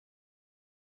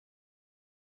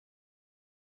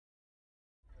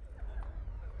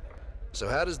So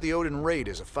how does the Odin rate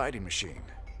as a fighting machine?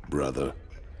 Brother,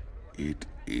 it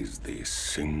is the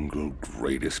single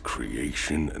greatest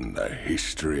creation in the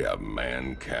history of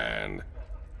mankind.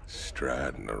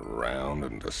 Striding around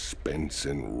and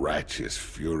dispensing righteous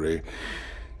fury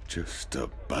just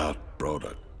about brought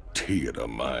a tear to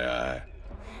my eye.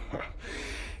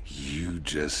 You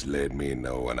just let me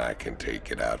know when I can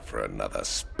take it out for another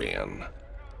spin.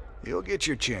 You'll get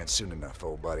your chance soon enough,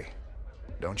 old buddy.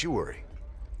 Don't you worry.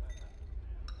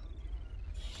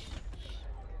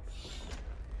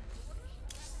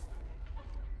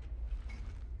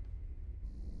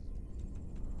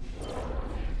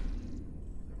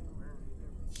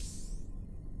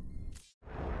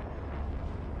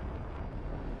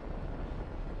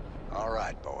 All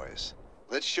right, boys.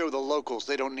 Let's show the locals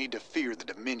they don't need to fear the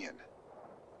Dominion.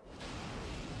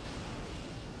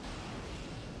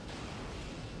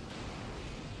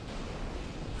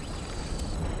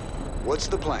 What's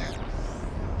the plan?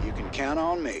 You can count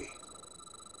on me.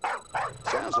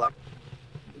 Sounds like...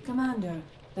 Commander,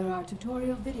 there are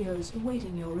tutorial videos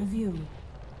awaiting your review.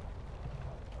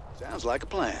 Sounds like a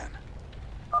plan.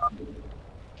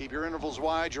 Keep your intervals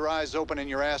wide, your eyes open, and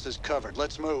your asses covered.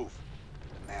 Let's move.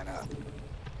 Man up.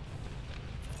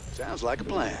 Sounds like a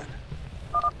plan.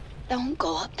 Don't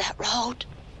go up that road.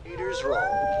 Leaders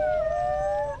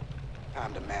roll.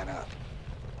 Time to man up.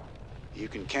 You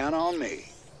can count on me.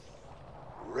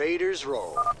 Raiders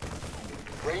roll.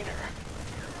 Rainer,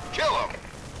 kill him!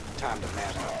 Time to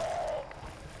man up.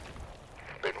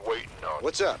 Been waiting on...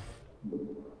 What's up?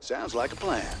 Sounds like a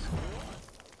plan.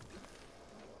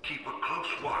 Keep a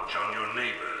close watch on your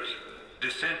neighbors.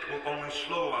 Descent will only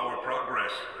slow our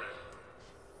progress.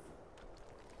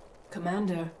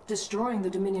 Commander, destroying the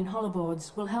Dominion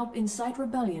holoboards will help incite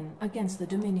rebellion against the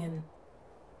Dominion.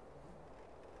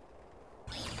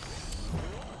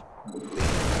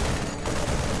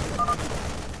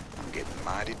 I'm getting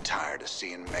mighty tired of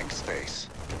seeing Meg's face.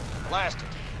 Blast it!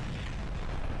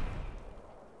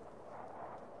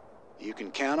 You can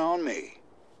count on me.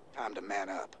 Time to man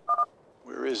up.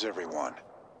 Where is everyone?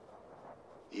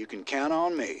 You can count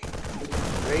on me.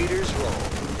 Raiders roll.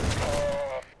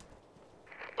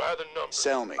 By the numbers.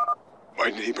 Sell me. My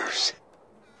neighbors.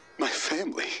 My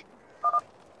family.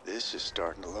 This is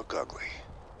starting to look ugly.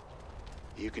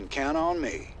 You can count on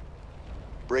me.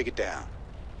 Break it down.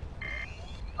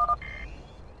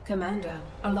 Commander,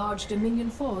 a large Dominion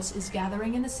force is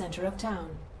gathering in the center of town.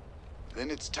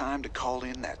 Then it's time to call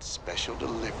in that special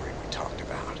delivery we talked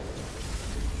about.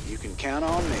 You can count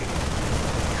on me.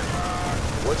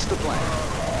 What's the plan?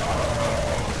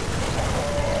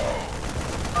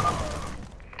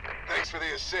 Thanks for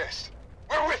the assist.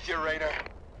 We're with you, Rainer.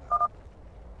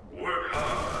 Work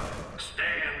hard.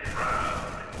 Stand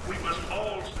proud. We must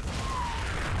all...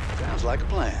 Sounds like a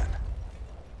plan.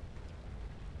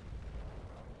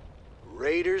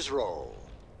 Raiders roll.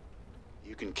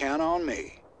 You can count on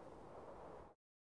me.